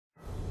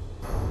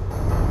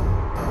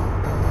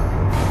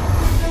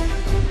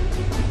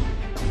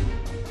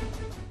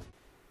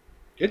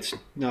it's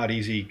not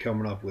easy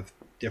coming up with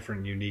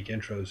different, unique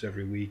intros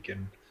every week,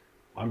 and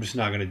I'm just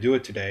not going to do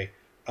it today.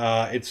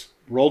 It's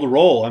roll to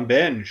roll. I'm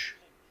Benj.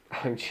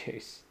 I'm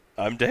Chase.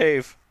 I'm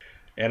Dave.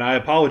 And I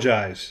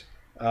apologize.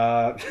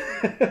 Today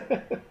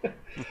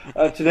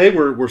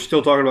we're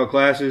still talking about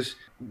classes,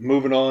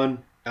 moving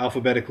on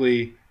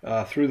alphabetically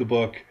through the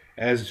book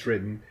as it's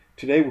written.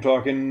 Today we're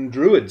talking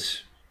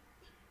Druids.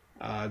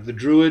 The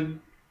Druid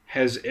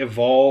has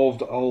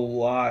evolved a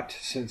lot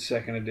since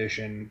 2nd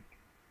edition,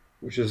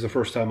 which is the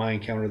first time I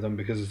encountered them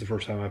because it's the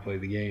first time I played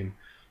the game.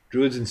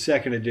 Druids in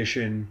 2nd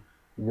edition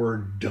were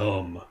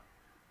dumb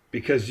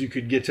because you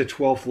could get to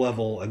 12th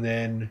level and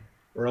then,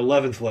 or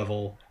 11th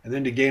level, and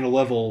then to gain a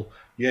level,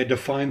 you had to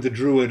find the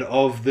Druid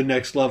of the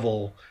next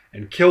level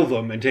and kill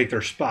them and take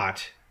their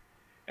spot.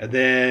 And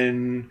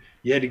then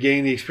you had to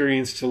gain the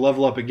experience to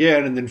level up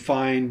again and then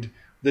find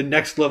the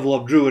next level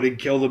up Druid and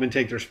kill them and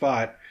take their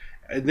spot.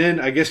 And then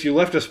I guess you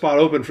left a spot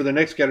open for the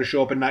next guy to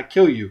show up and not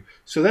kill you.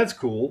 So that's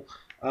cool.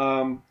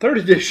 3rd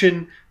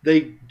edition,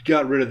 they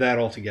got rid of that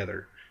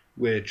altogether,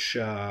 which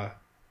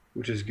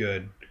is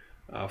good.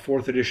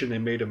 4th edition, they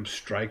made them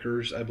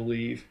strikers, I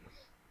believe.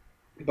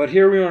 But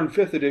here we are in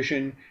 5th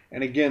edition,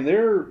 and again,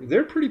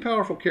 they're pretty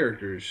powerful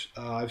characters.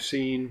 I've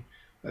seen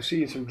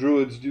some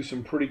druids do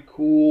some pretty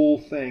cool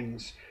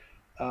things.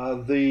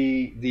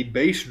 The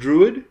base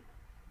druid,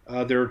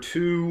 there are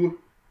 2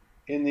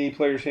 in the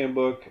player's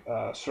handbook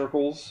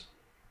circles,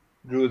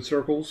 druid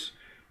circles.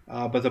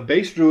 But the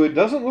base druid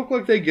doesn't look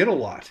like they get a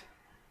lot.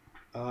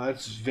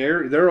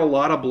 There are a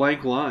lot of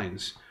blank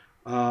lines.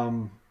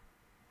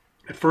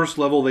 At first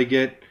level, they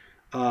get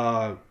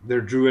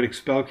their druidic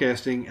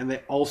spellcasting, and they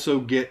also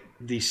get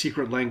the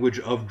secret language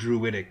of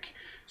druidic.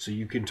 So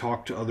you can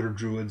talk to other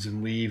druids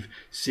and leave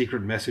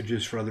secret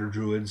messages for other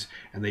druids,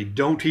 and they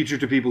don't teach it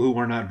to people who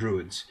are not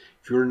druids.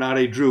 If you're not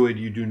a druid,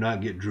 you do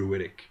not get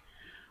druidic.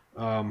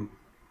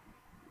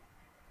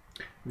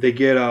 They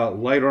get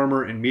light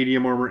armor and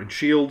medium armor and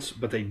shields,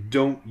 but they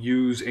don't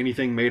use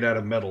anything made out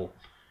of metal,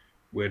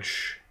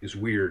 which is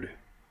weird.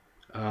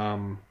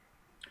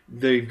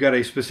 They've got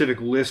a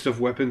specific list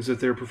of weapons that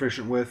they're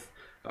proficient with.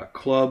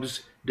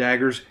 Clubs,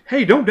 daggers.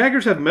 Hey, don't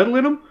daggers have metal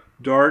in them?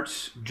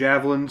 Darts,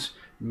 javelins,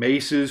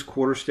 maces,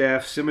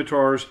 quarterstaffs,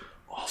 scimitars,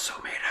 also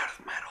made out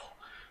of metal.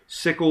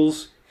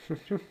 Sickles,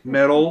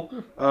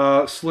 metal,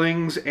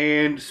 slings,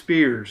 and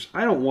spears.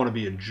 I don't want to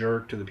be a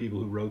jerk to the people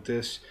who wrote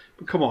this,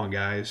 but come on,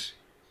 guys.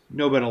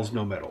 No metal's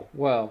no metal.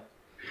 Well,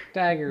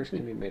 daggers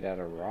can be made out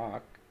of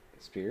rock.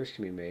 Spears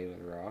can be made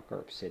out of rock or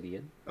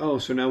obsidian. Oh,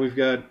 so now we've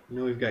got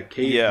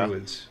cave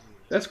druids.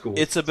 That's cool.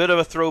 It's a bit of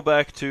a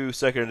throwback to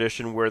 2nd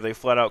edition where they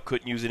flat out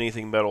couldn't use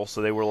anything metal,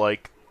 so they were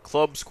like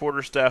clubs,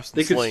 quarterstaffs,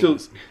 and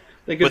slings.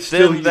 They could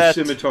still use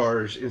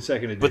scimitars in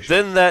 2nd edition. But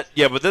then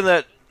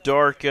that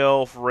dark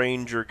elf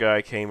ranger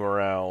guy came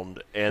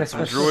around, and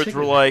some druids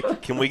were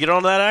like, "Can we get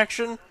on that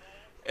action?"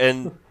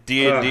 And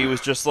D&D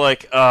was just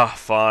like,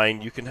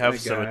 fine, you can have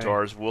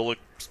scimitars. We'll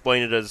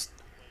explain it as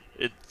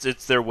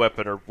it's their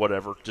weapon or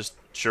whatever. Just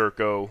sure,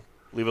 go.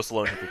 Leave us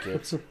alone, hippie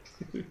kids.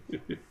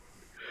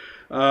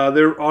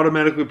 They're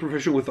automatically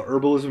proficient with the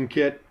herbalism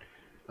kit,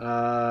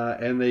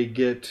 and they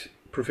get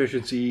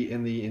proficiency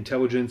in the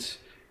intelligence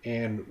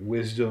and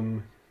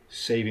wisdom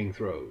saving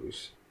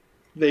throws.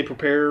 They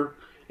prepare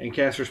and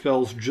cast their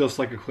spells just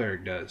like a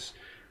cleric does.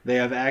 They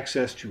have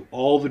access to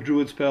all the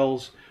druid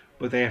spells,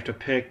 but they have to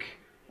pick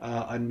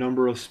a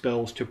number of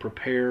spells to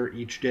prepare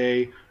each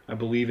day. I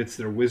believe it's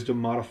their wisdom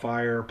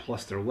modifier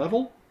plus their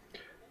level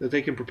that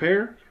they can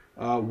prepare.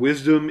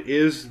 Wisdom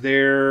is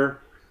their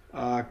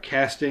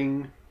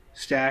casting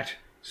stat,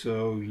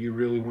 so you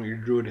really want your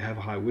druid to have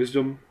a high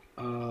wisdom.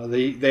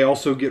 They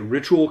also get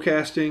ritual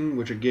casting,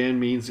 which again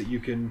means that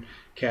you can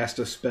cast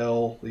a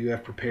spell that you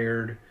have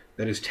prepared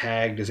that is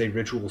tagged as a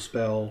ritual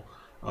spell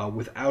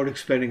without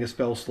expending a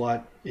spell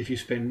slot if you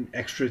spend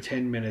extra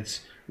 10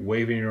 minutes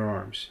waving your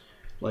arms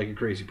like a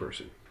crazy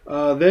person.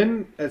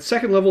 Then at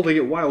 2nd level they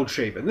get wild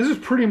shape, and this is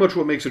pretty much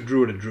what makes a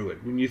druid a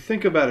druid. When you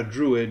think about a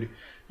druid,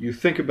 you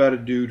think about a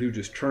dude who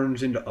just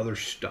turns into other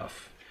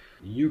stuff.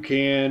 You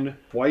can,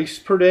 twice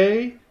per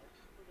day,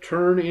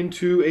 turn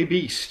into a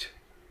beast.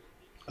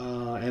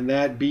 And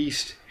that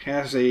beast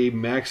has a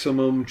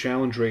maximum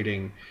challenge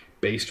rating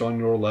based on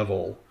your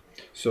level.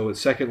 So at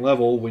 2nd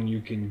level, when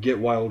you can get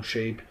wild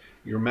shape,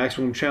 your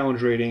maximum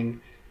challenge rating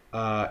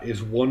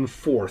is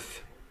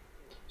 1/4.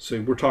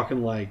 So we're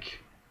talking like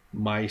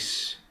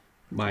mice,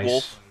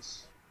 Wolf.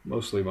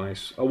 mostly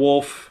mice, a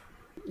wolf.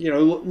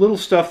 Little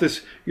stuff.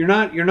 You're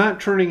not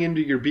turning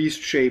into your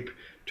beast shape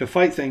to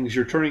fight things.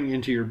 You're turning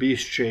into your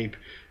beast shape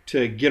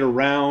to get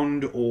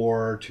around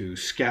or to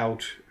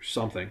scout or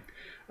something.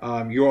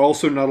 You're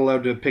also not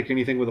allowed to pick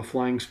anything with a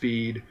flying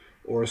speed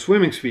or a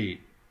swimming speed.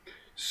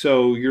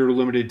 So you're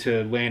limited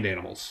to land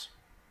animals.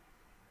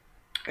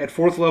 At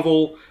 4th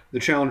level, the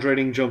challenge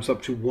rating jumps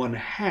up to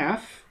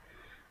 1/2.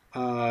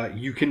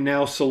 You can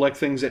now select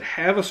things that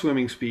have a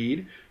swimming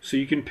speed, so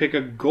you can pick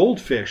a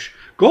goldfish.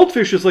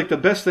 Goldfish is like the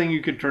best thing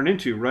you could turn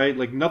into, right?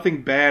 Like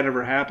nothing bad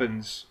ever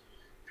happens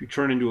if you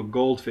turn into a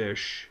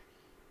goldfish,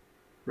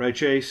 right,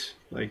 Chase?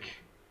 Like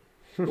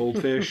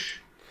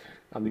goldfish.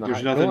 I'm Like,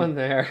 there's not nothing. going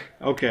there.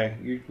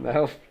 Okay.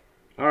 No.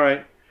 All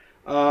right.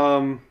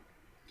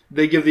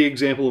 They give the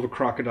example of a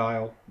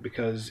crocodile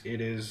because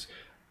it is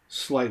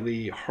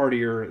slightly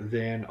hardier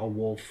than a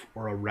wolf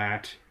or a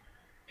rat,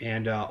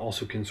 and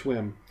also can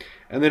swim.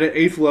 And then at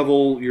 8th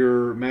level,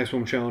 your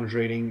maximum challenge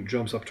rating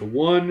jumps up to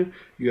 1.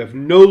 You have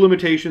no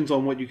limitations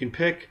on what you can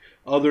pick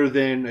other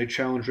than a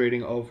challenge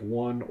rating of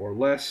 1 or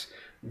less.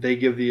 They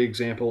give the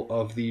example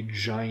of the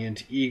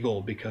giant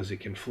eagle because it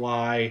can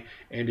fly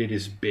and it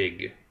is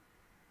big.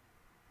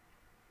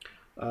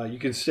 You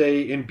can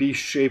stay in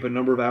beast shape a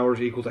number of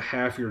hours equal to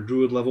half your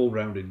druid level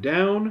rounded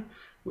down,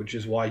 which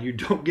is why you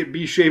don't get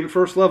beast shape at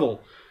first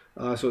level.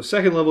 So at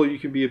 2nd level, you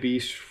can be a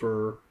beast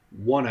for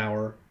 1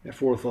 hour. At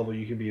 4th level,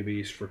 you can be a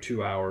beast for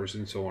 2 hours,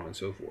 and so on and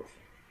so forth.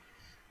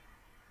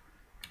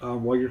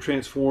 While you're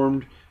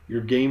transformed,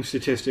 your game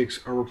statistics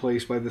are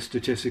replaced by the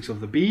statistics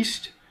of the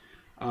beast.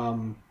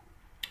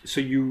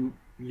 So you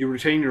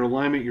retain your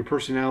alignment, your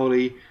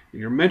personality, and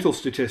your mental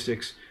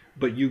statistics,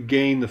 but you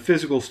gain the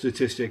physical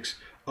statistics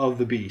of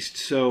the beast.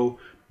 So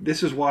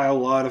this is why a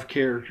lot of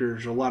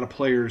characters, a lot of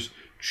players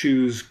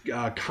choose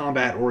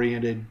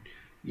combat-oriented,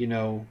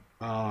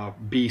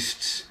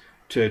 beasts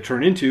to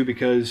turn into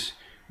because,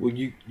 well,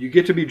 you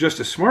get to be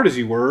just as smart as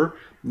you were.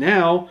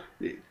 Now,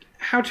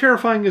 how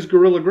terrifying is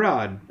Gorilla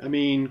Grodd? I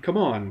mean, come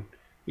on.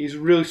 He's a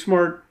really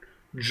smart,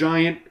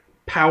 giant,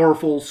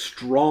 powerful,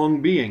 strong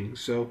being.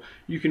 So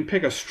you can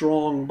pick a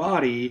strong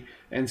body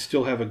and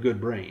still have a good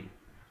brain.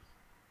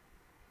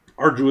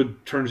 Our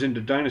druid turns into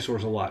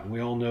dinosaurs a lot, and we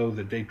all know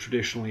that they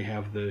traditionally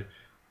have the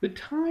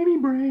tiny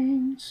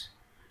brains.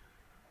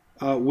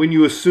 When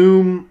you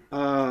assume,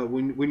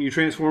 when you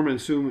transform and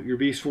assume your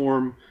beast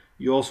form,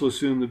 you also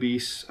assume the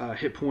beast's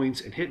hit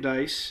points and hit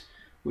dice.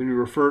 When you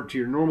revert to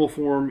your normal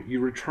form, you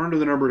return to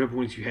the number of hit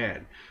points you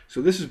had.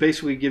 So this is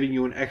basically giving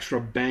you an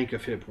extra bank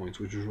of hit points,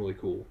 which is really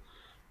cool.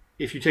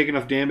 If you take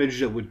enough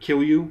damage that would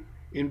kill you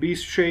in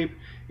beast shape,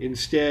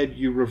 instead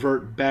you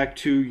revert back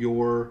to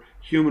your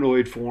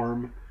humanoid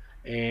form,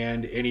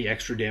 and any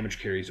extra damage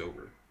carries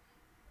over.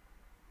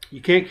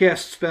 You can't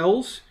cast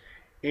spells,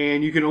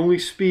 and you can only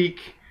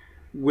speak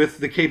with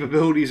the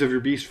capabilities of your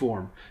beast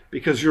form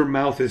because your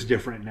mouth is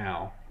different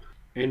now,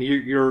 and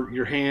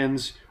your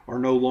hands are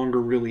no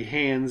longer really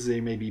hands;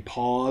 they may be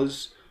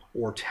paws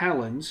or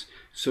talons.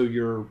 So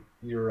your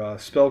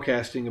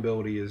spellcasting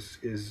ability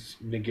is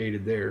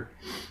negated there.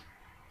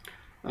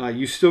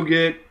 You still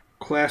get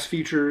class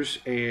features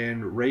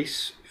and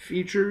race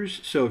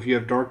features. So if you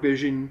have dark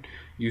vision,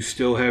 you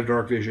still have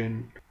dark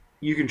vision.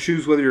 You can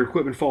choose whether your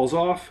equipment falls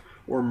off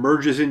or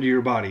merges into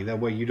your body. That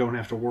way you don't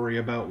have to worry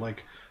about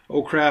like,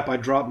 oh crap, I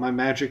dropped my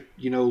magic,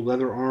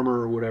 leather armor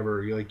or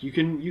whatever. You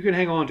can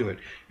hang on to it.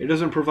 It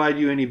doesn't provide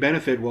you any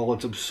benefit while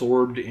it's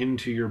absorbed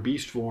into your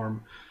beast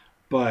form,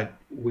 but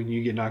when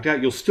you get knocked out,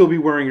 you'll still be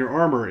wearing your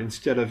armor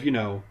instead of,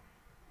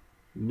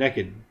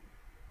 naked.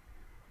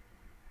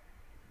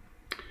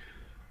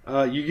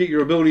 You get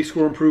your ability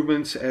score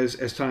improvements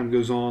as time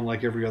goes on,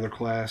 like every other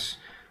class.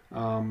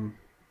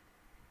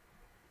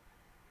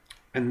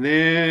 And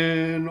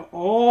then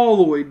all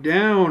the way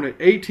down at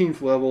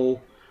 18th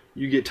level,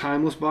 you get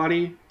Timeless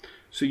Body.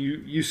 So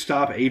you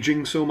stop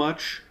aging so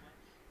much.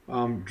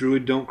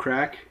 Druid don't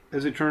crack,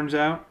 as it turns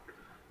out.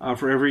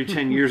 For every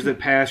 10 years that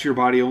pass, your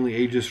body only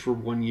ages for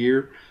 1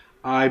 year.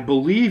 I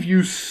believe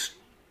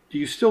do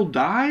you still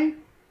die?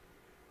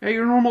 At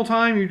your normal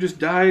time, you just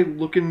die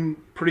looking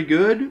pretty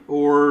good?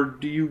 Or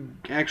do you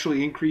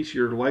actually increase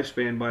your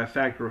lifespan by a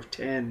factor of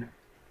 10?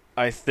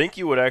 I think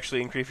you would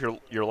actually increase your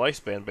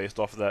lifespan based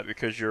off of that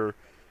because your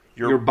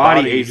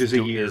body ages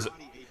a year.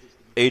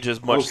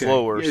 Ages much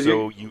slower, Yeah,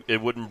 so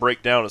it wouldn't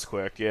break down as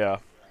quick. Yeah.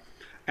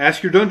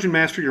 Ask your dungeon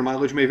master. Your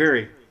mileage may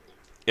vary.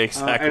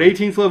 Exactly. At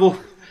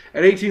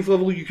 18th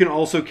level, you can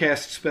also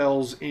cast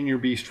spells in your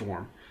beast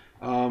form.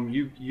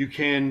 You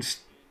can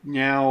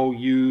now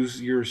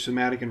use your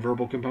somatic and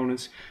verbal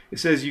components. It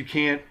says you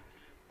can't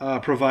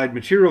provide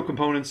material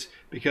components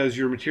because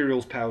your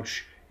materials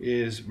pouch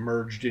is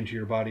merged into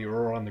your body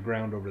or on the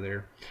ground over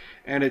there.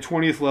 And at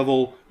 20th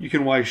level, you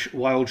can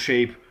wild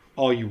shape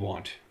all you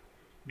want.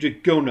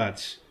 Just go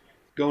nuts.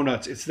 Go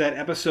nuts. It's that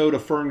episode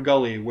of Fern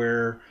Gully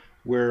where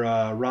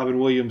Robin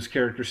Williams'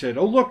 character said,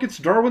 "Oh, look, it's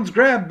Darwin's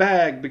grab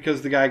bag,"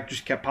 because the guy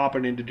just kept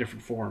popping into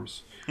different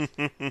forms.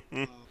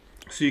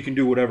 So you can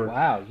do whatever.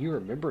 Wow, you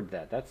remembered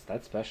that.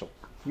 That's special.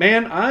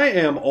 Man, I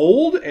am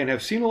old and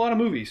have seen a lot of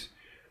movies.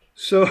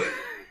 So...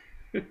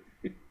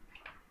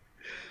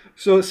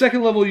 So at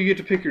 2nd level, you get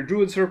to pick your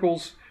druid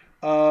circles.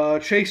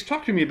 Chase,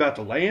 talk to me about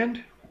the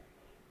land.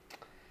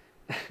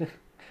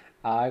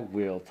 I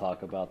will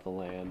talk about the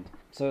land.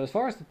 So as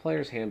far as the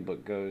player's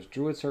handbook goes,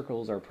 druid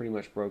circles are pretty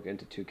much broke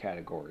into 2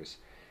 categories.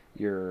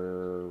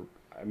 In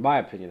my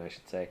opinion, I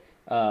should say,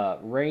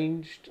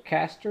 ranged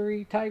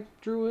castery type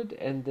druid,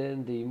 and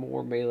then the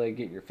more melee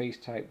get your face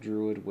type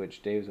druid,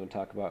 which Dave's going to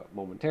talk about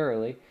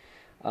momentarily.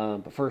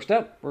 But first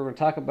up, we're going to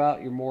talk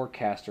about your more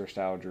caster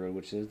style druid,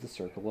 which is the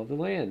Circle of the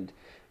Land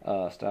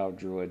style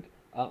druid.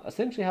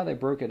 Essentially, how they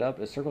broke it up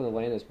is Circle of the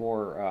Land is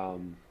more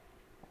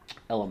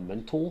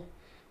elemental,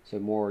 so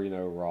more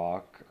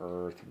rock,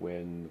 earth,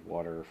 wind,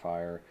 water,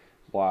 fire,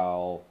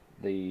 while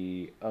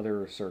the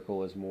other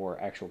circle is more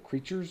actual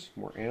creatures,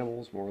 more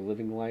animals, more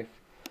living life,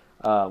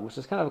 which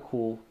is kind of a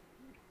cool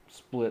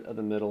split of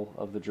the middle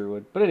of the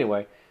druid. But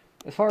anyway,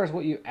 as far as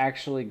what you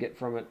actually get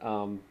from it,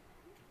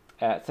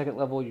 at second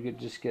level you could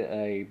just get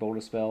a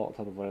bonus spell on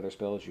top of what other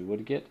spells you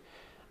would get.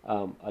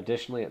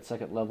 Additionally, at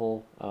second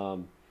level,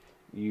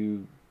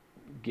 you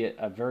get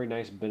a very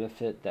nice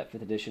benefit that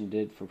 5th edition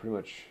did for pretty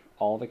much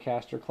all the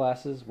caster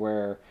classes,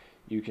 where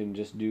you can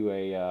just do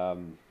a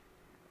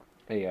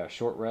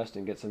short rest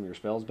and get some of your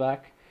spells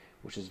back,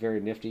 which is very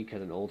nifty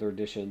because in older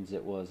editions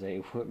it was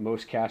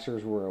most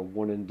casters were a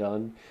one and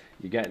done.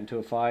 You got into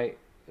a fight,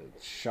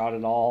 shot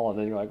it all, and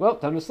then you're like, well,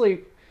 time to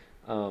sleep.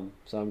 So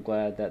I'm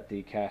glad that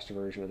the caster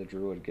version of the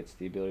druid gets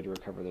the ability to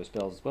recover those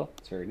spells as well.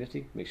 It's very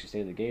nifty, makes you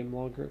stay in the game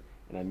longer,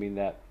 and I mean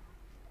that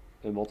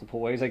in multiple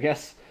ways, I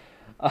guess.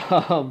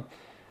 From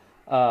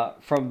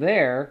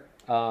there,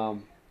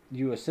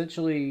 you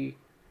essentially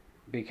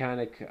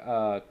become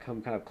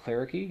kind of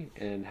cleric-y,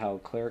 and how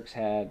clerics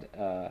had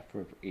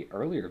from an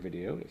earlier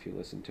video, if you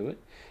listen to it,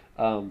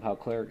 how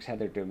clerics had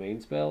their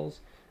domain spells.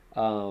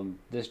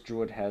 This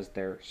druid has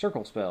their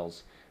circle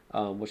spells,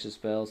 which is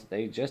spells that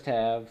they just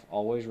have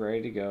always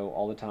ready to go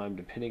all the time,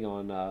 depending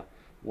on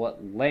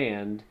what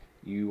land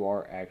you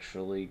are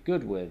actually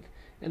good with.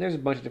 And there's a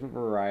bunch of different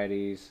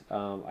varieties.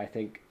 I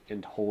think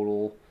in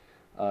total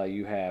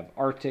you have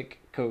Arctic,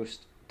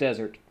 coast,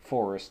 desert,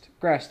 forest,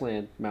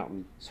 grassland,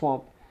 mountain,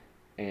 swamp,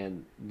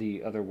 and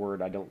the other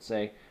word I don't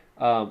say.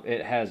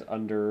 It has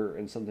under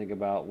and something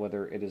about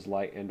whether it is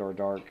light and or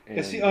dark. And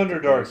it's the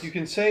Underdark. You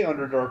can say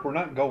Underdark. We're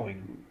not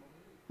going.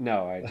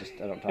 No, I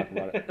don't talk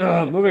about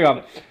it. Moving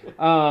on.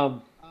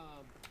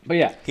 But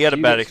yeah. He had a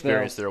bad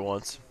experience there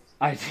once.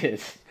 I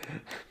did.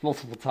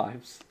 Multiple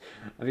times.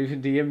 I've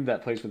even DM'd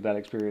that place with bad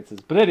experiences.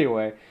 But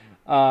anyway,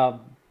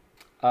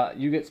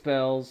 you get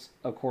spells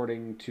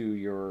according to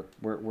your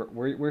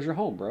where's your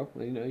home, bro?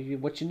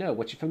 What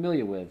you're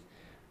familiar with.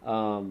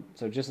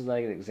 So just as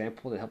like an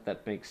example to help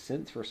that make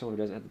sense for someone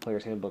who doesn't have the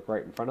player's handbook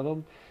right in front of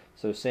them.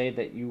 So say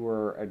that you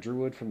were a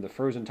druid from the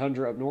frozen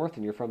tundra up north,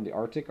 and you're from the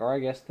Arctic, or I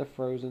guess the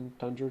frozen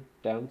tundra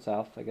down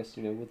south. I guess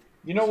with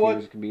what?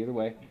 It can be either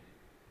way.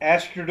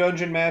 Ask your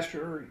dungeon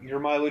master. Your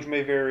mileage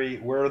may vary.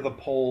 Where are the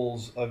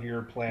poles of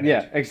your planet?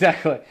 Yeah,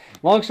 exactly.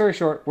 Long story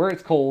short, where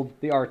it's cold,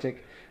 the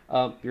Arctic,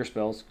 your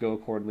spells go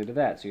accordingly to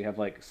that. So you have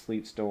like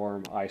sleet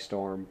storm, ice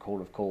storm,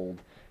 cone of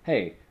cold.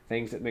 Hey,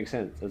 things that make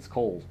sense. It's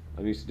cold.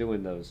 I'm used to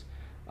doing those.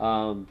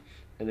 And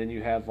then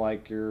you have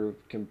like your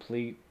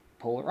complete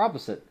polar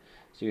opposite.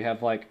 So you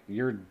have like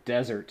your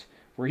desert,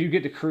 where you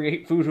get to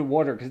create food and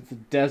water because it's a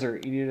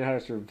desert. You need to know how to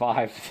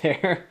survive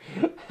there.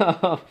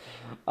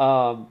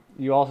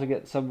 You also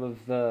get some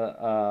of the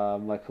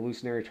like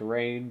hallucinatory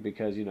terrain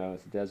because it's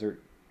a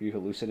desert. You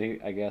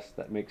hallucinate. I guess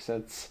that makes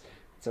sense.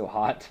 It's so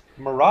hot.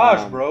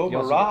 Mirage, bro.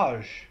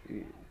 Mirage.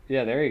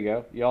 Yeah, there you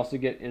go. You also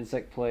get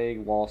insect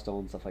plague,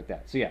 wallstone, stuff like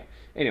that. So yeah.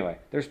 Anyway,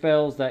 there's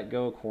spells that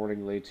go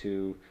accordingly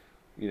to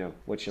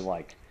what you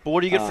like. But what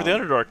do you get for the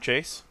Underdark,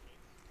 Chase?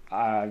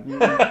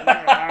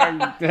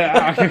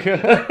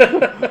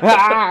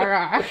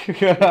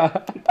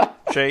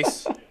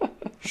 Chase,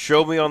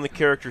 show me on the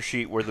character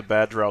sheet where the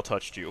bad drow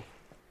touched you.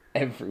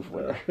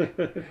 Everywhere.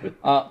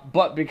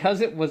 But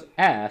because it was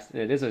asked,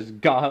 and it is a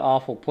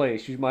god-awful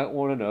place, you might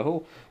want to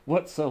know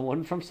what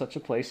someone from such a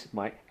place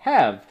might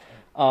have.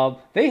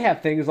 They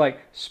have things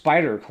like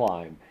spider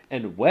climb,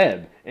 and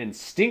web, and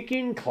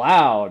stinking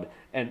cloud,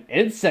 and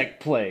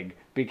insect plague,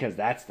 because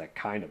that's the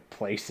kind of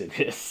place it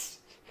is.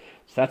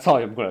 So that's all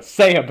I'm going to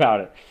say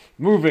about it.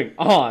 Moving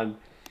on.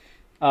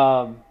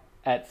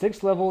 At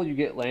 6th level, you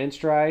get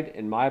Landstride.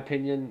 In my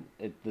opinion,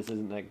 this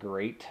isn't that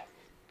great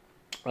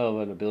of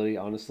an ability,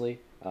 honestly.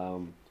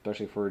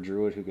 Especially for a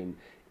druid who can,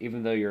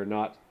 even though you're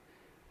not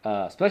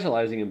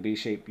specializing in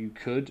B-shape, you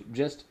could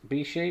just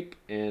B-shape,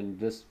 and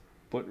this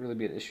wouldn't really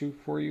be an issue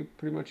for you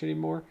pretty much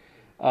anymore.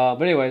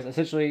 But anyways,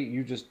 essentially,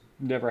 you just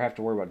never have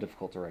to worry about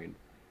difficult terrain.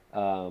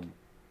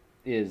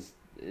 Is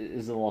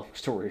the long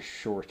story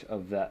short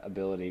of that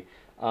ability.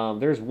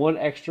 There's one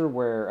extra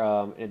where,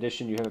 in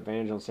addition, you have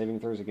advantage on saving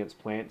throws against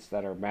plants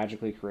that are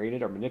magically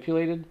created or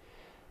manipulated.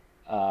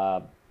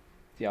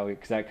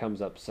 Because that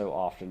comes up so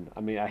often.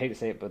 I mean, I hate to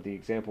say it, but the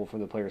example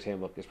from the player's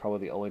handbook is probably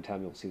the only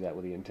time you'll see that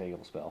with the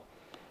Entangle spell.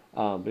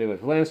 But anyway,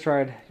 with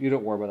Landstride, you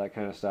don't worry about that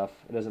kind of stuff.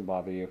 It doesn't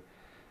bother you.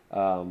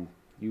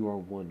 You are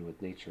one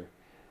with nature.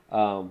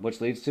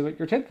 Which leads to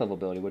your 10th level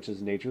ability, which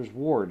is Nature's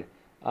Ward.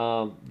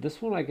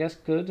 This one, I guess,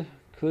 could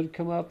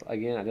come up.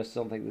 Again, I just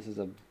don't think this is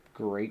a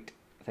great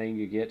thing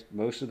you get.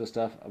 Most of the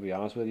stuff, I'll be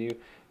honest with you,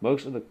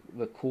 most of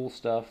the cool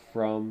stuff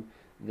from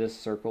this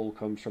circle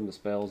comes from the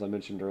spells I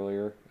mentioned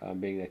earlier,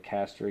 being a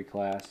castery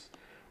class.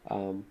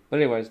 But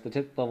anyways, the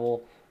 10th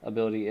level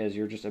ability is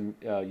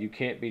you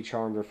can't be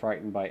charmed or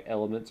frightened by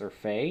elements or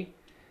fey,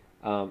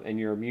 and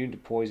you're immune to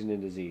poison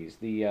and disease.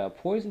 The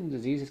poison and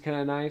disease is kind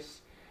of nice.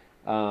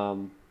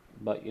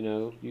 But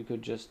you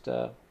could just play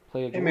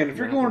a dwarf. Hey man, if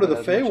you're and not going to the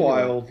have as much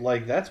anyway. Feywild,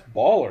 like that's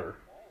baller.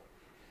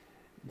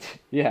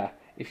 Yeah,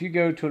 if you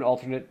go to an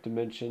alternate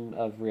dimension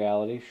of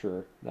reality,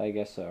 sure, I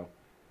guess so.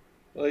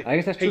 Like, I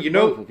guess that's hey, true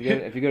for both.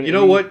 If you go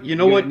to what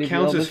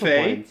counts as elemental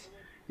Fey? planes.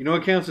 You know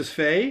what counts as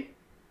Fey?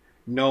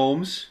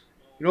 Gnomes.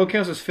 You know what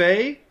counts as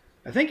Fey?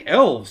 I think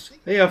elves.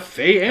 They have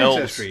Fey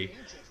ancestry.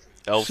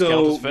 Elves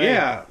count as Fey.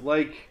 Yeah,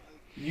 like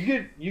you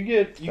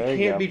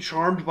can't be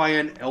charmed by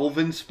an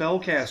elven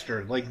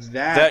spellcaster. Like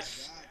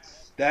that's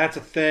a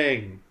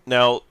thing.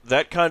 Now,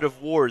 that kind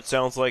of ward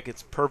sounds like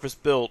it's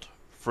purpose-built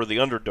for the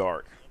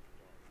Underdark.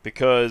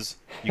 Because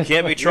you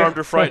can't be charmed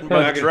or frightened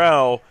by the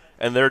drow,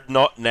 and their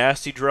not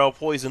nasty drow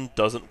poison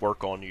doesn't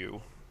work on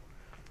you.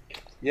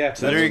 Yeah,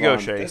 so there you go,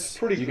 Chase. That's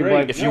pretty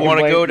great. If you want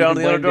to go down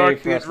the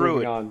Underdark, be a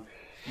druid.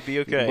 You'd be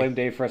okay. You can blame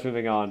Dave for us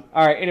moving on.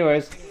 All right,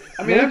 anyways.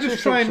 I mean, I'm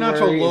just trying not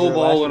to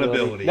lowball an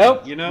ability.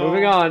 Nope.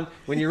 Moving on.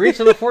 When you reach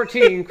level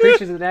 14,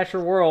 creatures in the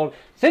natural world,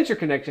 since your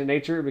connection to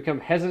nature, become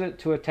hesitant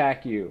to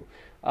attack you.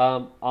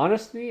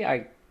 Honestly,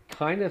 I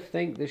kind of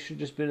think this should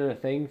just been a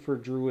thing for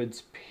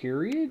druids,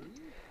 period.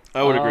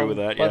 I would agree with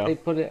that, yeah.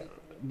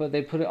 But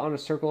they put it on a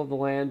circle of the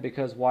land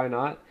because why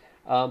not?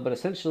 But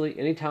essentially,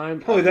 anytime...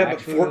 Probably that, but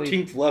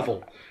 14th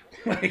level.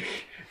 Like,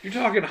 you're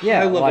talking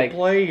high-level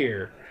play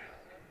here.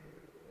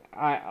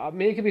 I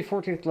mean, it could be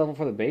 14th level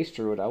for the base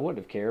druid. I wouldn't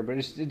have cared, but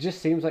it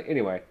just seems like...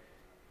 Anyway,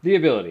 the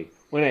ability.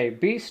 When a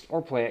beast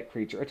or plant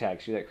creature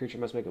attacks you, that creature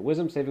must make a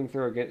wisdom saving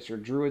throw against your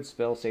druid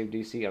spell save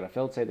DC. On a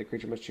failed save, the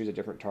creature must choose a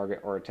different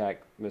target or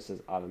attack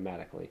misses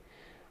automatically.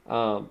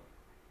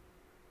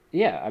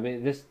 Yeah, I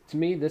mean, to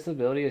me, this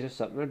ability is just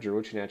something a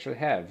druid should naturally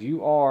have.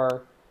 You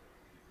are,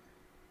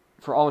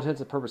 for all intents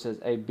and purposes,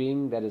 a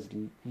being that is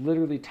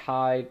literally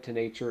tied to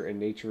nature, and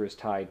nature is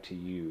tied to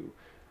you.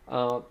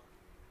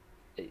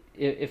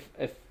 If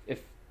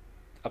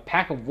a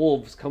pack of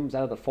wolves comes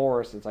out of the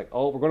forest and it's like,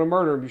 oh, we're going to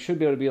murder them, you should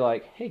be able to be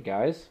like, hey,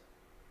 guys,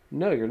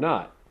 no, you're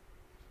not.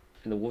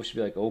 And the wolf should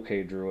be like,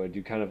 okay, druid,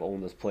 you kind of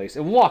own this place,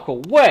 and walk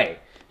away.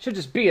 Should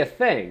just be a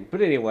thing.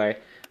 But anyway,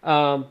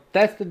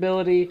 that's the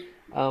ability.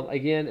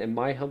 Again, in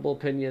my humble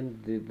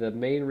opinion, the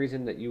main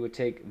reason that you would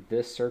take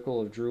this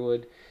circle of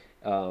druid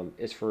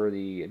is for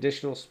the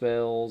additional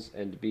spells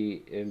and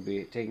be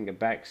taking a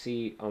back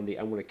seat on the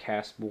I'm going to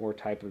cast more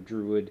type of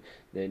druid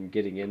than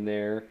getting in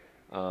there.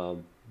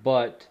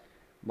 But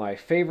my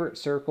favorite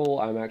circle,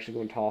 I'm actually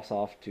going to toss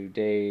off to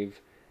Dave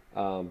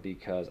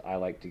because I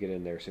like to get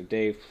in there. So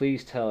Dave,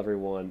 please tell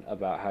everyone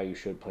about how you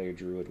should play a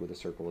druid with a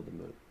circle of the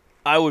moon.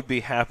 I would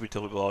be happy to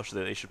tell people that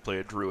they should play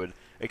a druid,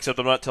 except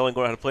I'm not telling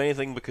them how to play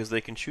anything because they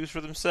can choose for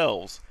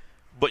themselves,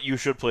 but you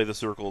should play the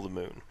Circle of the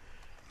Moon.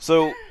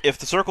 So, if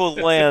the Circle of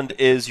the Land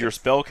is your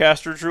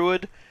spellcaster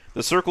druid,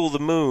 the Circle of the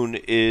Moon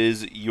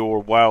is your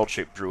wild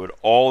shape druid.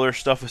 All their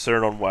stuff is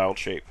centered on wild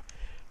shape.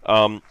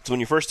 So when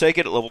you first take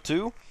it at level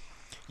 2,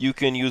 you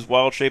can use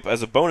wild shape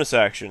as a bonus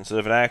action instead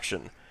of an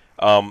action.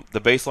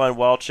 The baseline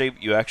wild shape,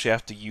 you actually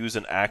have to use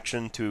an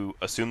action to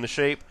assume the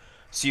shape,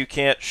 so you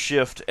can't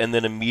shift and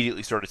then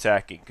immediately start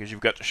attacking, because you've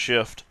got to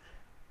shift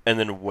and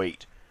then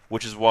wait,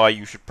 which is why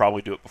you should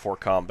probably do it before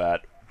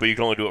combat, but you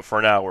can only do it for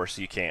an hour,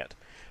 so you can't.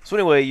 So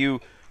anyway, you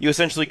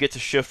essentially get to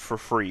shift for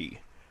free.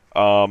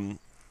 And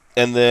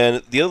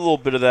then the other little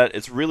bit of that,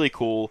 it's really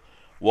cool.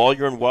 While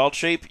you're in wild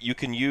shape, you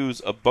can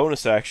use a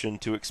bonus action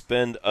to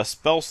expend a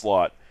spell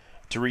slot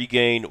to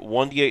regain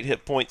 1d8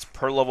 hit points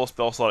per level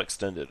spell slot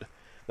extended.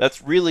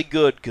 That's really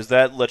good because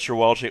that lets your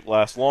wild shape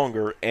last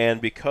longer,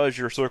 and because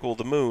you're Circle of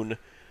the Moon,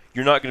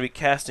 you're not going to be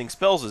casting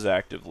spells as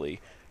actively.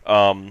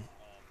 The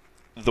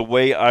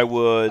way I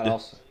would...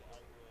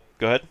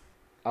 Go ahead.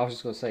 I was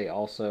just going to say,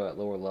 also at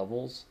lower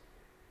levels,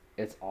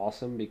 it's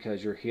awesome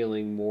because you're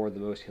healing more.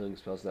 The most healing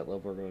spells at that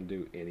level are going to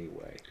do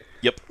anyway.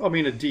 Yep. I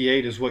mean, a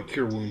D8 is what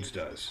Cure Wounds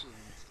does.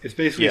 It's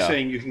basically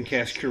saying you can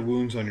cast Cure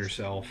Wounds on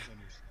yourself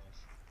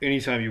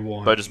anytime you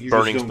want. By just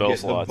burning spell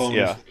slots,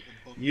 yeah.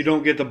 You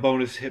don't get the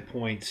bonus hit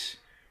points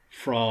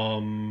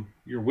from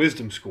your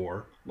wisdom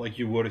score like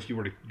you would if you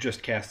were to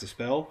just cast a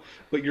spell,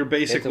 but you're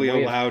basically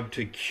allowed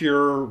to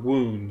cure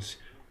wounds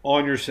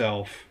on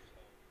yourself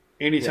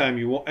anytime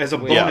you want as a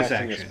bonus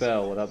action. A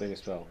spell without being a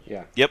spell.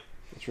 Yeah. Yep.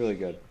 It's really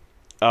good.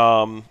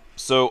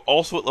 So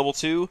also at level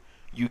 2,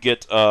 you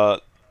get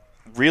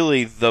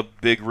really the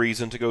big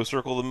reason to go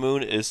Circle of the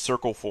Moon is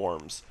circle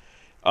forms.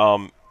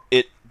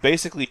 It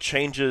basically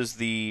changes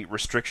the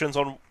restrictions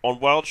on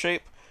wild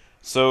shape.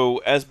 So,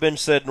 as Ben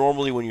said,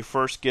 normally when you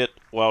first get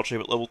Wild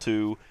Shape at level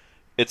 2,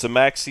 it's a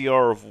max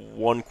CR of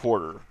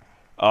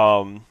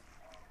 1/4.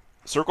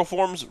 Circle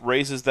Forms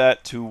raises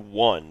that to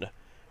 1.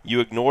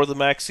 You ignore the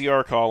max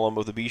CR column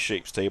of the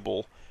B-Shapes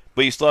table,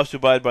 but you still have to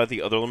abide by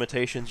the other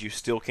limitations. You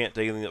still can't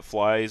take anything that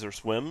flies or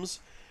swims.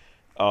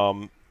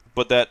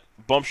 But that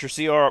bumps your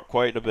CR up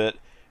quite a bit,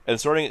 and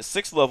starting at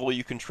 6th level,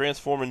 you can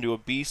transform into a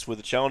beast with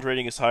a challenge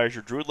rating as high as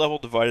your druid level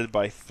divided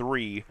by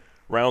 3,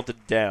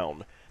 rounded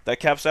down. That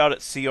caps out at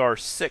CR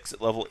 6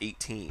 at level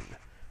 18,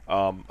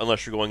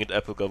 unless you're going into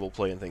epic level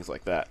play and things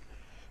like that.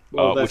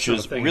 Which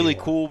is really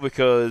cool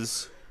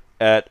because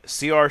at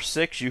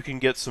CR6 you can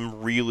get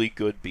some really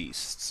good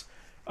beasts.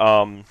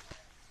 The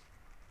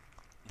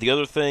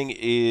other thing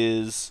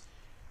is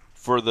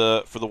for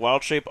the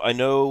wild shape. I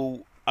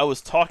know I was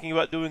talking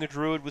about doing a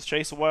druid with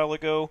Chase a while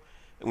ago,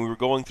 and we were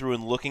going through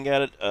and looking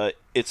at it.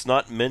 It's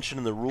not mentioned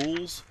in the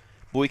rules,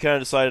 but we kind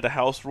of decided a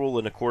house rule,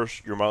 and of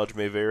course your mileage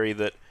may vary,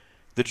 that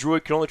the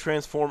druid can only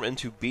transform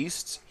into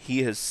beasts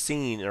he has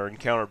seen or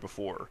encountered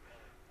before.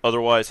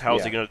 Otherwise,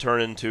 how's he going to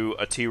turn into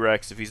a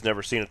T-Rex if he's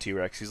never seen a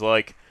T-Rex? He's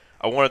like,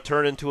 I want to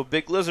turn into a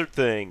big lizard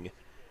thing.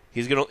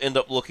 He's going to end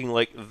up looking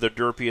like the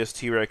derpiest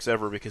T-Rex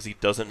ever because he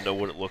doesn't know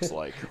what it looks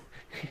like.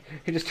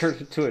 He just turns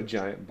into a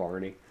giant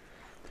Barney.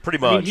 Pretty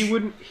much. I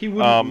mean, he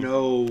wouldn't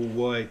know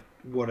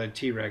what a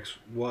T-Rex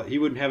was. He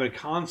wouldn't have a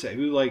concept.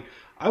 He would like,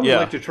 I would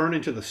like to turn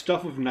into the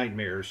stuff of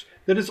nightmares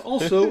that is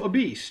also a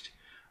beast.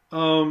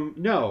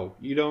 No,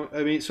 you don't.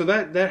 I mean, so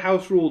that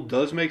house rule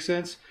does make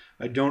sense.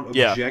 I don't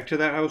object to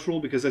that house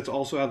rule because that's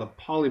also how the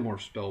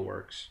polymorph spell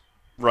works.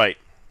 Right.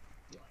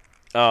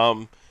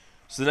 So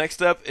the next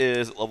step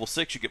is at level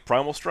 6 you get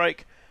Primal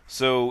Strike.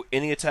 So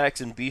any attacks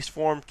in beast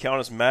form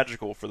count as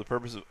magical for the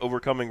purpose of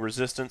overcoming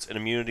resistance and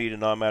immunity to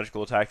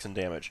non-magical attacks and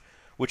damage.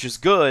 Which is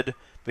good,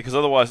 because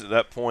otherwise at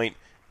that point,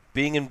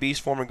 being in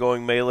beast form and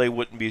going melee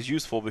wouldn't be as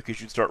useful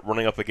because you'd start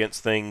running up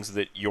against things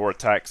that your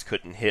attacks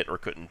couldn't hit or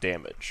couldn't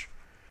damage.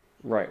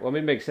 Right. Well, I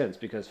mean, it makes sense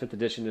because 5th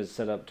edition is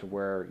set up to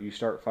where you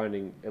start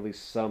finding at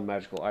least some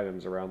magical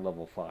items around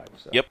level 5.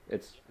 So yep.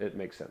 It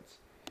makes sense.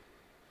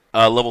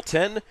 Level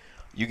 10,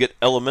 you get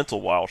Elemental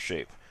Wild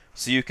Shape.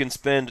 So you can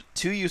spend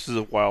 2 uses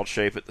of Wild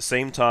Shape at the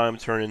same time,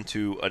 turn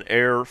into an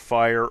air,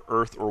 fire,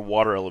 earth, or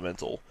water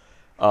elemental.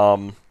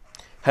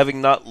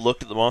 Having not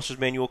looked at the Monsters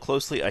Manual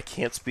closely, I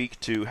can't speak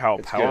to how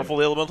powerful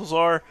the elementals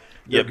are.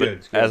 They're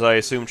good. As I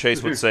assume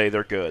Chase would say,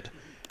 they're good.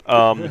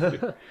 They're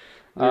good.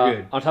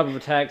 On top of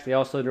attacks, they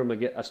also normally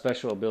get a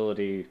special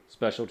ability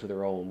special to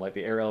their own. Like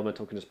the air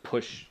elemental can just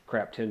push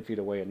crap 10 feet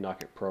away and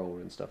knock it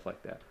prone and stuff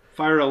like that.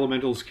 Fire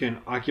elementals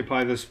can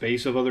occupy the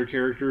space of other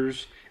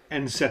characters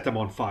and set them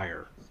on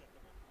fire.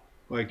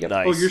 Like,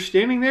 nice. Oh, you're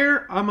standing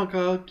there? I'm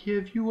gonna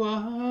give you a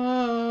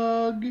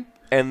hug.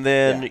 And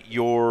then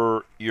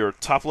your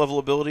top level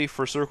ability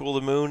for Circle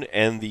of the Moon,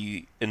 and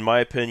the, in my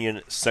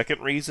opinion,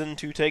 second reason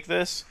to take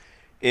this,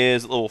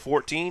 is level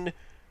 14.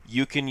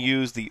 You can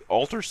use the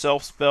Alter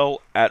Self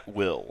spell at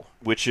will,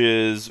 which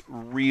is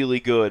really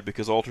good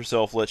because Alter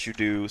Self lets you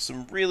do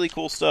some really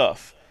cool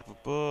stuff.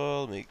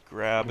 Let me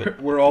grab it.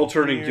 We're all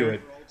turning to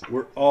it.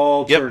 We're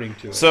all turning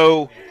to it.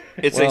 So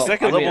it's a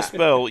second level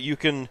spell. You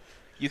can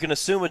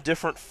assume a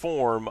different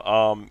form.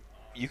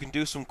 You can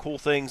do some cool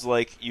things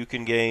like you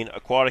can gain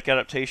aquatic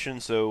adaptation,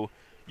 so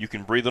you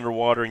can breathe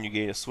underwater and you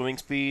gain a swimming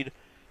speed,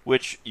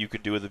 which you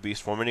could do with the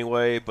beast form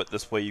anyway, but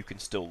this way you can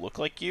still look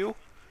like you,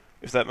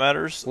 if that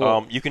matters.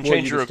 You can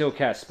change you can still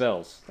cast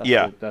spells.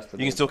 That's you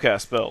can still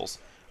cast spells.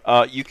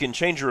 You can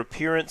change your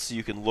appearance so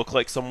you can look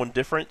like someone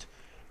different,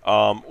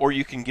 or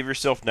you can give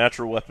yourself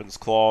natural weapons,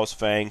 claws,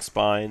 fangs,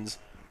 spines,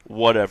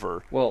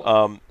 whatever.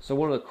 Well, so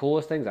one of the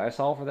coolest things I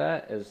saw for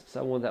that is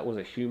someone that was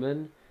a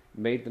human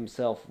made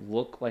themselves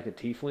look like a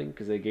tiefling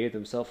because they gave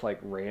themselves like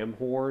ram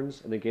horns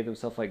and they gave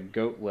themselves like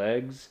goat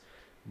legs,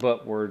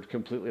 but were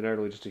completely and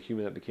utterly just a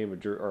human that became a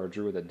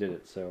druid that did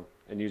it. So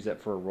and used that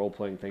for a role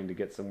playing thing to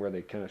get somewhere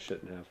they kind of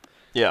shouldn't have.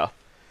 Yeah,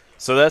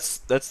 so that's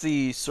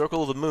the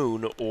Circle of the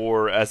Moon,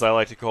 or as I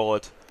like to call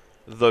it,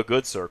 the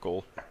Good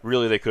Circle.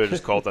 Really, they could have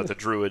just called that the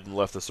Druid and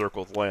left the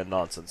Circle of the Land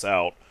nonsense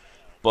out.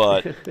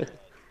 But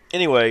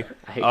anyway,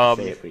 I hate to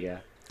say it, but yeah.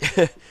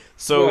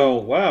 So,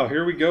 well, wow,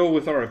 here we go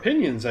with our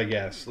opinions, I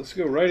guess. Let's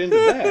go right into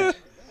that.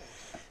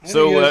 How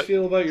do you guys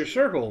feel about your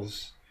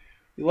circles?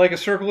 You like a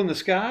circle in the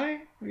sky?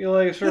 Or you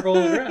like a circle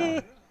on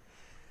the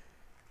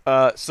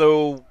ground?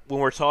 So, when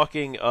we're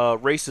talking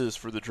races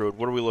for the Druid,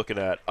 what are we looking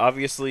at?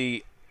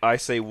 Obviously, I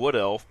say Wood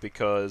Elf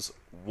because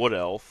Wood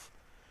Elf,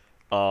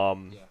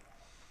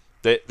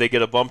 they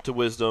get a bump to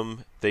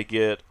Wisdom, they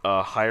get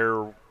a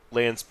higher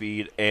land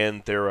speed,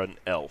 and they're an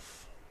elf.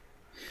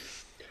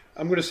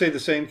 I'm going to say the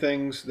same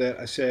things that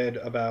I said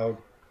about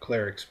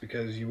Clerics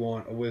because you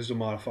want a Wisdom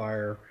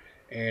modifier,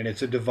 and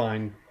it's a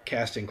divine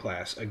casting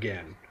class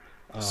again.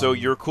 So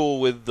you're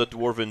cool with the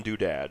Dwarven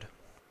Doodad?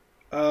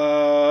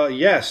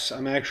 Yes,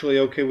 I'm actually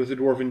okay with the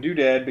Dwarven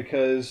Doodad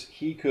because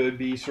he could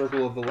be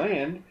Circle of the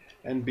Land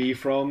and be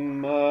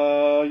from,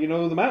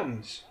 the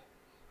mountains.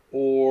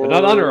 Or but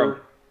not under him.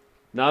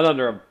 Not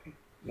under him.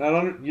 Not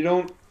under. You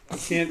don't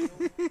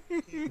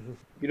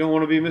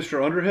want to be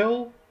Mr.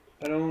 Underhill?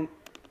 I don't.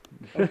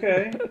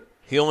 Okay.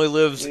 He only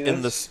lives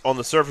on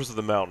the surface of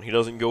the mountain. He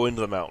doesn't go into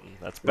the mountain.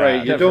 That's bad.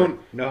 Right. You don't.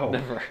 No.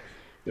 Never.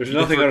 There's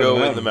nothing never under go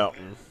the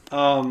mountain. in the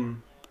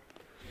mountain.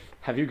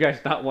 Have you guys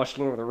not watched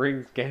Lord of the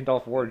Rings?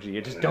 Gandalf Orgy.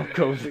 You just don't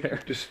go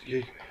there.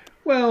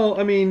 Well,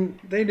 I mean,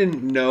 they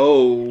didn't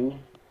know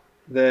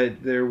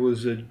that there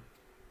was a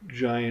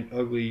giant,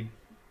 ugly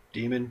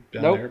demon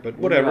down there, but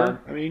whatever.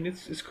 I mean,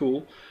 it's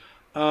cool.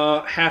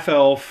 Half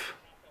elf,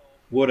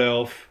 wood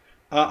elf.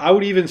 I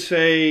would even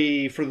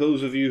say, for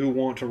those of you who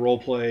want to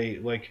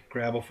roleplay, like,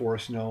 grab a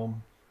forest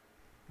gnome.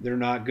 They're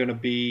not going to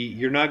be.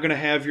 You're not going to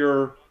have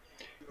your.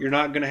 You're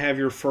not going to have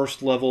your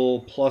first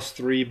level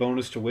 +3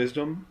 bonus to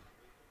wisdom,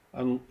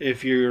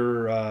 if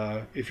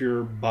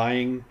you're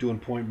buying, doing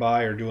point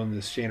buy, or doing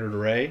the standard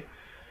array.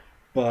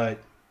 But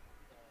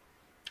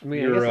I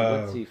mean, I guess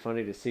it would be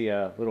funny to see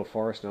a little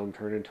forest gnome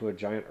turn into a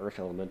giant earth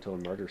elemental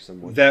and murder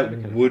someone.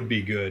 That would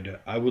be good.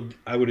 I would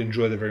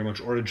enjoy that very much.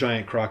 Or a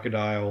giant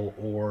crocodile,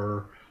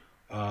 or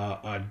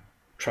a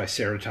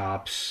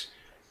triceratops,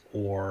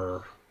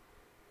 or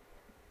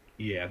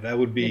yeah, that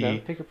would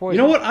be. Pick your poison.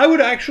 You know what? I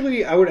would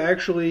actually,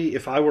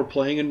 if I were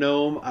playing a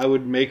gnome, I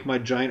would make my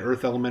giant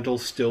earth elemental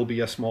still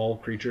be a small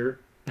creature.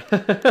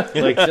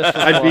 Like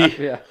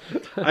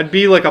I'd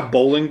be like a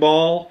bowling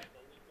ball.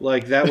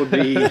 Like that would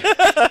be.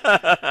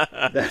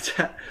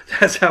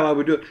 That's how I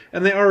would do it.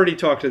 And they already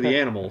talk to the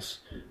animals,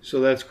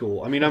 so that's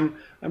cool. I mean, I'm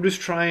just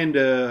trying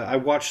to. I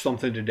watched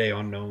something today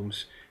on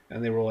gnomes,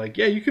 and they were like,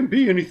 "Yeah, you can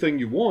be anything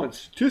you want.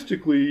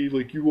 Statistically,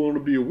 like you want to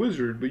be a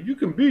wizard, but you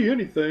can be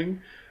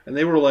anything." And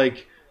they were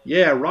like,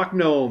 "Yeah, rock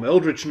gnome,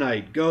 eldritch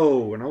knight,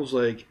 go." And I was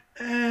like,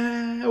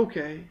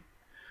 okay.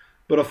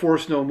 But a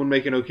forest gnome would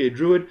make an okay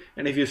druid.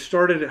 And if you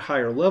started at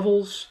higher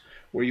levels,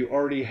 where you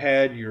already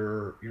had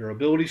your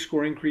ability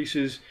score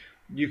increases,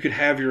 you could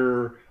have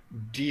your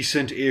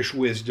decent-ish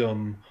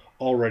wisdom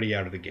already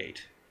out of the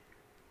gate.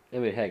 I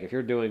mean, heck, if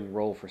you're doing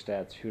roll for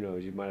stats, who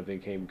knows? You might have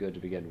became good to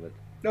begin with.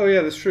 Oh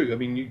yeah, that's true. I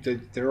mean,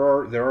 there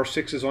are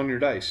sixes on your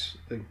dice.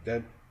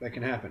 That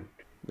can happen.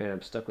 Man,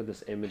 I'm stuck with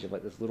this image of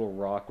like this little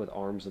rock with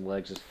arms and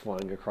legs just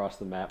flying across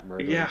the map,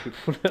 murdering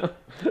people now.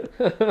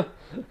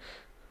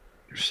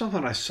 There's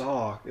something I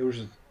saw.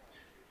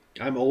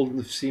 I'm old and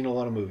have seen a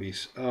lot of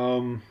movies.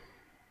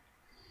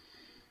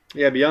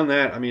 Yeah, beyond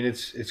that, I mean,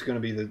 it's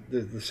going to be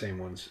the same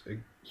ones.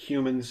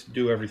 Humans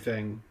do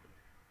everything.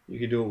 You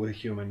can do it with a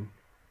human.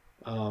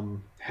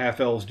 Half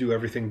elves do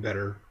everything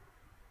better,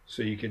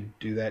 so you could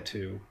do that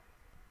too.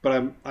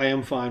 But I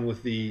am fine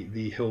with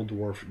the hill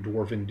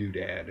dwarven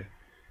doodad,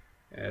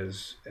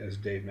 as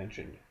Dave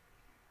mentioned.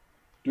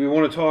 Do we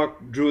want to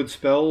talk druid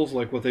spells,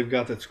 like what they've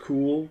got that's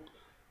cool?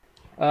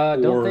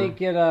 Don't they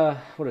get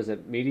what is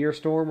it, meteor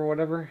storm or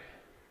whatever?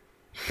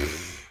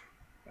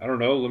 I don't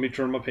know. Let me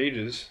turn my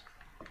pages.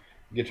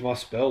 Get to my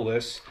spell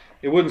list.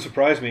 It wouldn't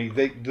surprise me.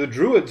 The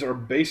druids are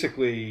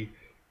basically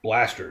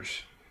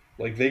blasters.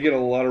 Like they get a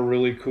lot of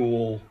really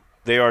cool.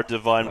 They are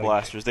divine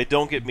blasters. They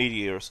don't get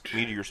meteor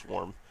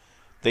swarm.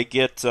 They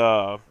get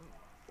sunbeam.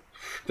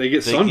 They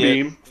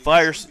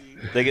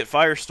get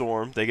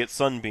firestorm. They get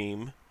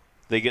sunbeam.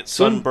 They get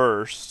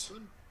sunburst.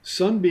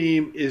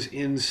 Sunbeam is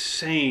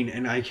insane,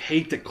 and I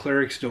hate that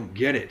clerics don't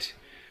get it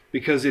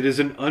because it is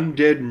an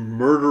undead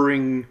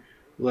murdering,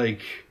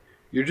 like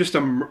you're just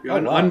an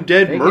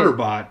undead murder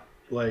bot,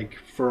 like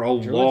for a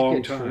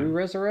long time. True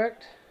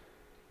resurrect.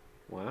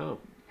 Wow.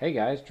 Hey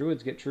guys,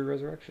 druids get true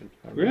resurrection.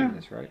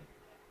 That's right.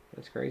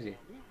 That's crazy.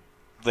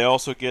 They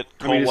also get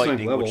call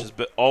lightning, which has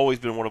always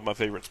been one of my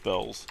favorite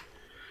spells.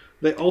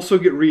 They also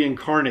get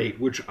reincarnate,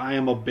 which I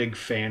am a big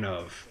fan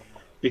of,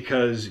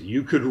 because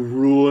you could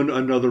ruin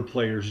another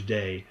player's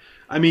day.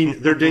 I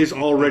mean, their day's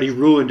already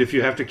ruined if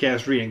you have to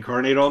cast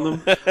reincarnate on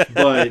them,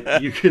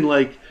 but you can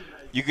ruin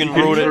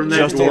it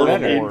just a little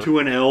more into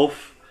an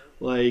elf.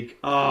 Like,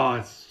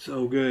 it's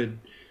so good.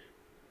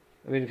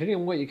 I mean, depending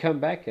on what you come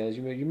back as,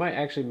 you might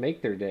actually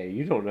make their day.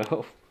 You don't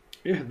know.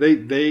 Yeah,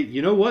 they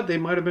you know what? They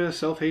might have been a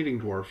self-hating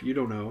dwarf. You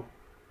don't know.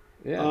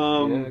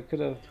 Yeah, it could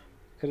have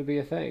been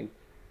a thing.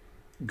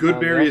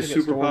 Goodberry is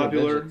super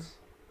popular.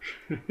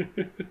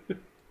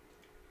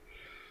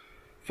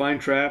 Find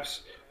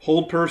traps.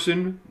 Hold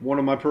person, one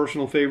of my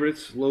personal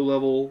favorites. Low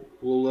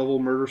level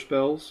murder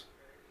spells.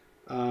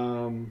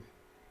 Call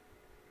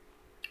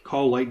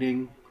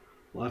lightning.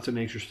 Lots of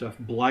nature stuff.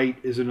 Blight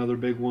is another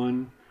big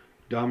one.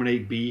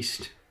 Dominate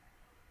beast.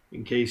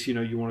 In case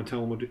you want to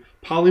tell them what to do.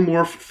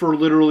 Polymorph for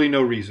literally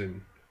no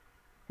reason.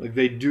 Like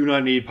they do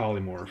not need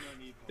polymorph.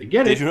 They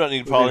get it. They do not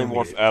need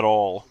polymorph at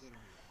all.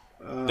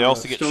 They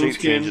also get shape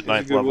change at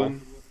 9th level.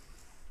 One.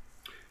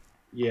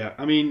 Yeah,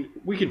 I mean,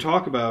 we can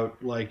talk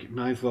about, like,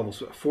 9th level.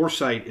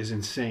 Foresight is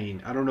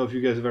insane. I don't know if you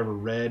guys have ever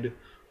read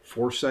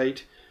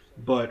Foresight,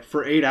 but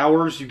for 8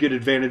 hours, you get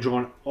advantage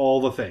on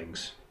all the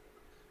things.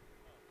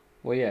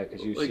 Well, yeah,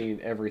 because you've seen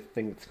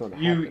everything that's going to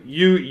happen.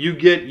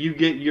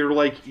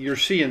 You're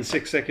seeing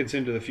 6 seconds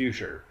into the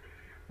future.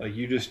 Like,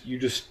 it's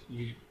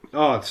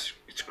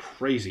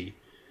crazy.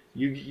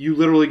 You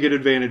literally get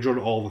advantage on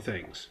all the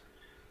things.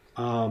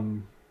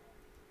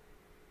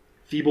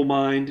 Feeble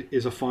Mind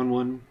is a fun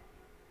one.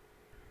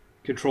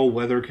 Control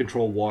weather,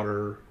 control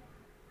water.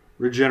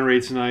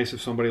 Regenerate's nice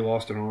if somebody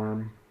lost an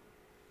arm.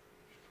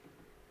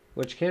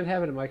 Which can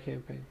happen in my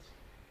campaigns.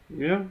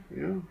 Yeah.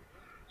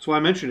 That's why I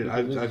mentioned it.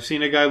 I've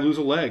seen a guy lose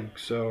a leg,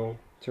 so...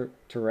 To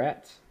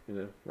rats.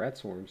 Rat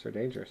swarms are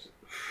dangerous.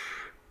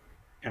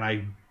 And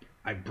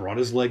I brought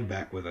his leg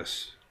back with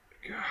us.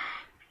 God,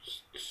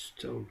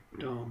 so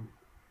dumb.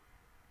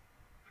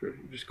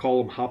 Just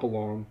call him Hop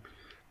Along.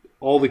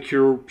 All the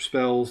cure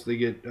spells, they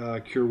get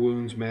cure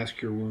wounds, mass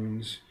cure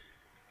wounds,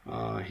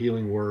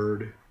 healing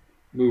word.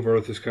 Move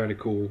Earth is kind of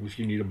cool if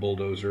you need a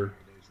bulldozer.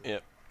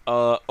 Yep.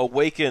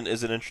 Awaken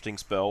is an interesting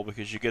spell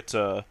because you get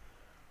to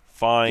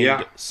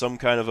find some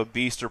kind of a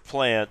beast or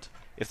plant.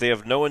 If they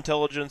have no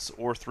intelligence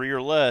or 3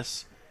 or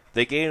less,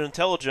 they gain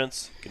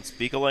intelligence, can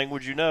speak a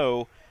language you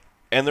know,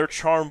 and they're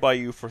charmed by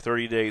you for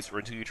 30 days or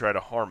until you try to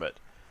harm it.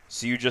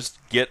 So you just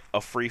get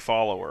a free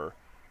follower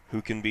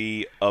who can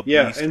be a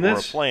beast or a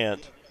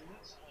plant.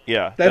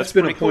 Yeah, that's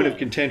been a point of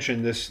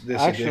contention this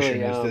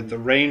edition, is that the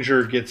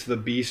Ranger gets the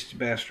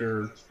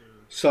Beastmaster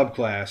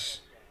subclass,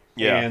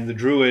 and the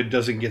Druid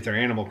doesn't get their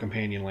animal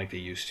companion like they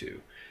used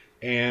to.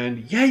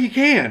 And yeah, you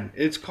can.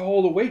 It's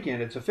called Awaken.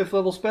 It's a 5th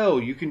level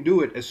spell. You can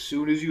do it as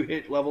soon as you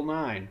hit level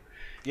 9.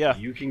 Yeah.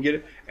 You can get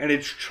it. And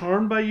it's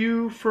charmed by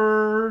you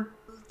for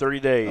 30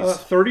 days.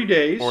 30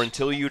 days. Or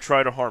until you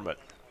try to harm it.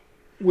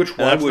 Which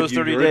one after would those you?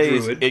 30 You're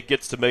days, a Druid. it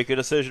gets to make a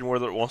decision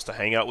whether it wants to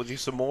hang out with you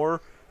some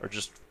more or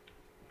just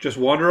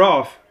wander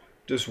off.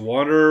 Just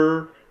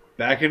wander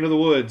back into the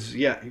woods.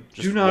 Yeah.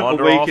 Do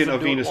not awaken a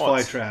Venus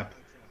flytrap.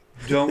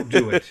 Don't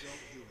do it.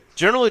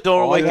 Generally,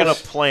 don't awaken a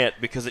plant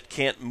because it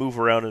can't move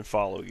around and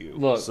follow you.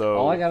 Look,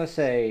 all I gotta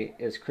say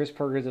is Chris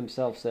Perkins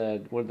himself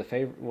said one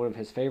of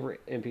his favorite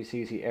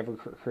NPCs he ever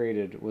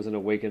created was an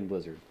awakened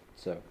lizard.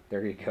 So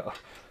there you go.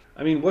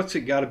 I mean, what's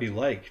it got to be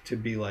like to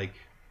be like,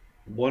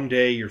 one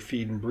day you're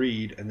feed and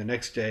breed, and the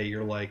next day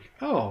you're like,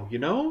 oh,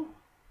 you're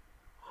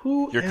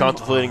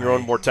contemplating your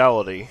own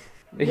mortality.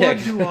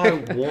 What do I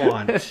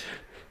want?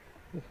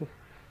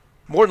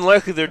 More than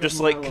likely, they're just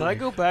like, can I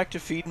go back to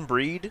feed and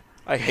breed?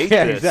 I hate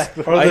this.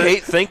 Exactly. I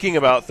hate thinking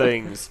about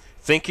things.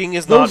 Thinking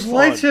is not fun. Those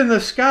lights in the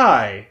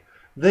sky,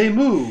 they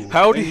move.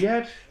 How do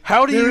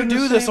you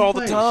do this all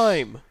the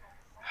time?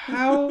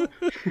 How?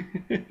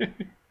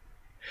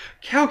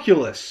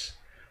 Calculus.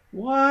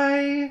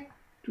 Why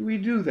do we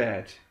do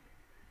that?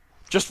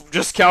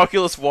 Just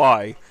calculus.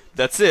 Why?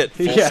 That's it.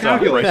 Full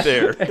stop right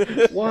there.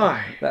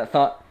 Why? That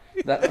thought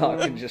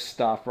can just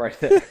stop right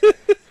there.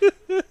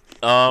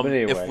 But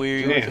anyway, if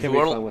we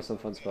want to with some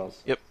fun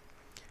spells. Yep.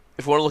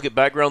 If we want to look at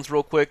backgrounds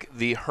real quick,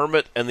 the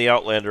Hermit and the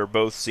Outlander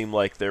both seem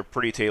like they're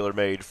pretty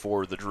tailor-made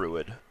for the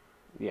Druid.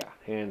 Yeah,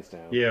 hands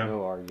down. Yeah.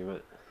 No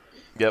argument.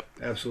 Yep.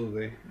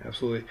 Absolutely.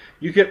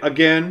 You can,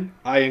 again,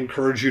 I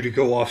encourage you to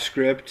go off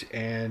script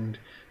and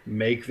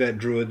make that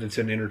Druid that's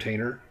an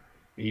entertainer.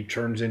 He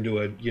turns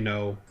into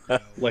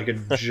like a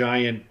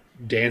giant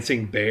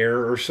dancing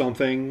bear or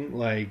something.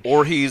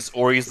 Or he's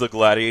the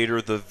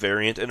gladiator, the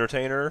variant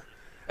entertainer,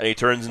 and he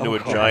turns into a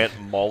giant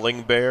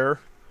mauling bear.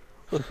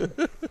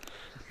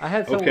 I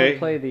had someone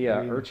play the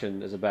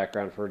urchin as a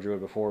background for a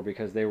druid before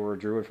because they were a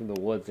druid from the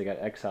woods. They got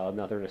exiled.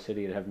 Now they're in a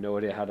city and have no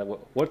idea how to.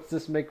 What's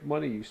this make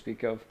money you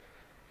speak of?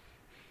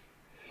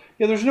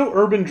 Yeah, there's no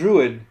urban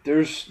druid.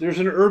 There's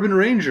an urban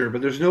ranger,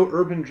 but there's no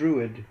urban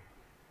druid.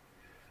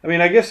 I mean,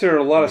 I guess there are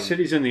a lot of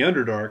cities in the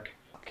Underdark.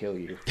 I'll kill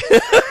you.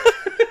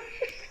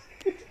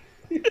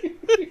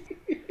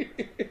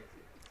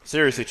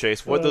 Seriously,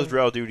 Chase, what'd those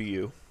drow do to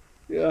you?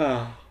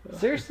 Yeah.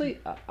 Seriously?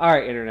 All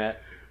right,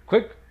 internet.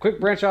 Quick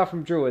branch off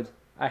from druids.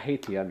 I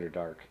hate the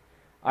Underdark.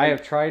 I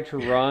have tried to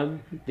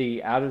run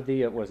the Out of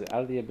the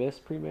Abyss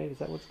pre-made? Is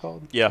that what it's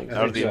called? Yeah,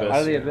 Out of the Abyss. Out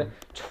of the Abyss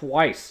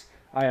twice.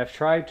 I have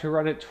tried to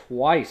run it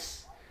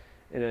twice,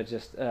 and it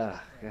just it's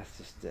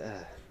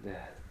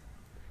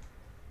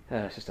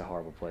just a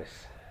horrible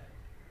place.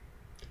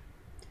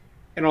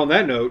 And on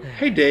that note,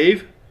 hey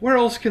Dave, where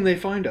else can they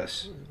find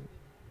us?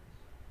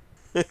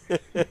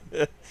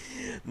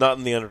 Not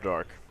in the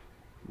Underdark.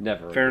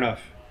 Never. Fair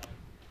enough.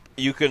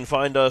 You can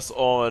find us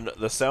on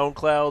the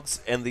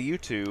SoundClouds and the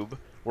YouTube.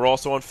 We're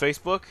also on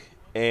Facebook,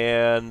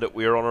 and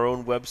we are on our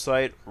own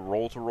website,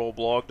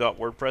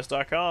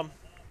 rolltorollblog.wordpress.com.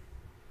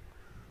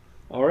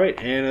 All right,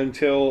 and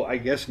until, I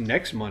guess,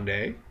 next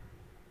Monday,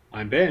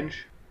 I'm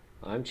Benj.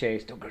 I'm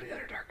Chase. Don't go to the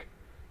Underdark.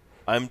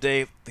 I'm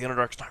Dave. The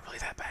Underdark's not really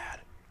that bad.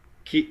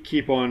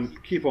 Keep on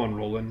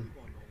rolling.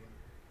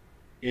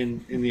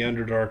 In the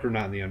Underdark or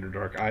not in the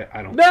Underdark,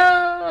 I don't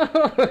No!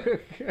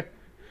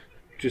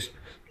 Just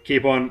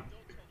keep on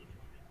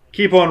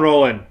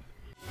rolling.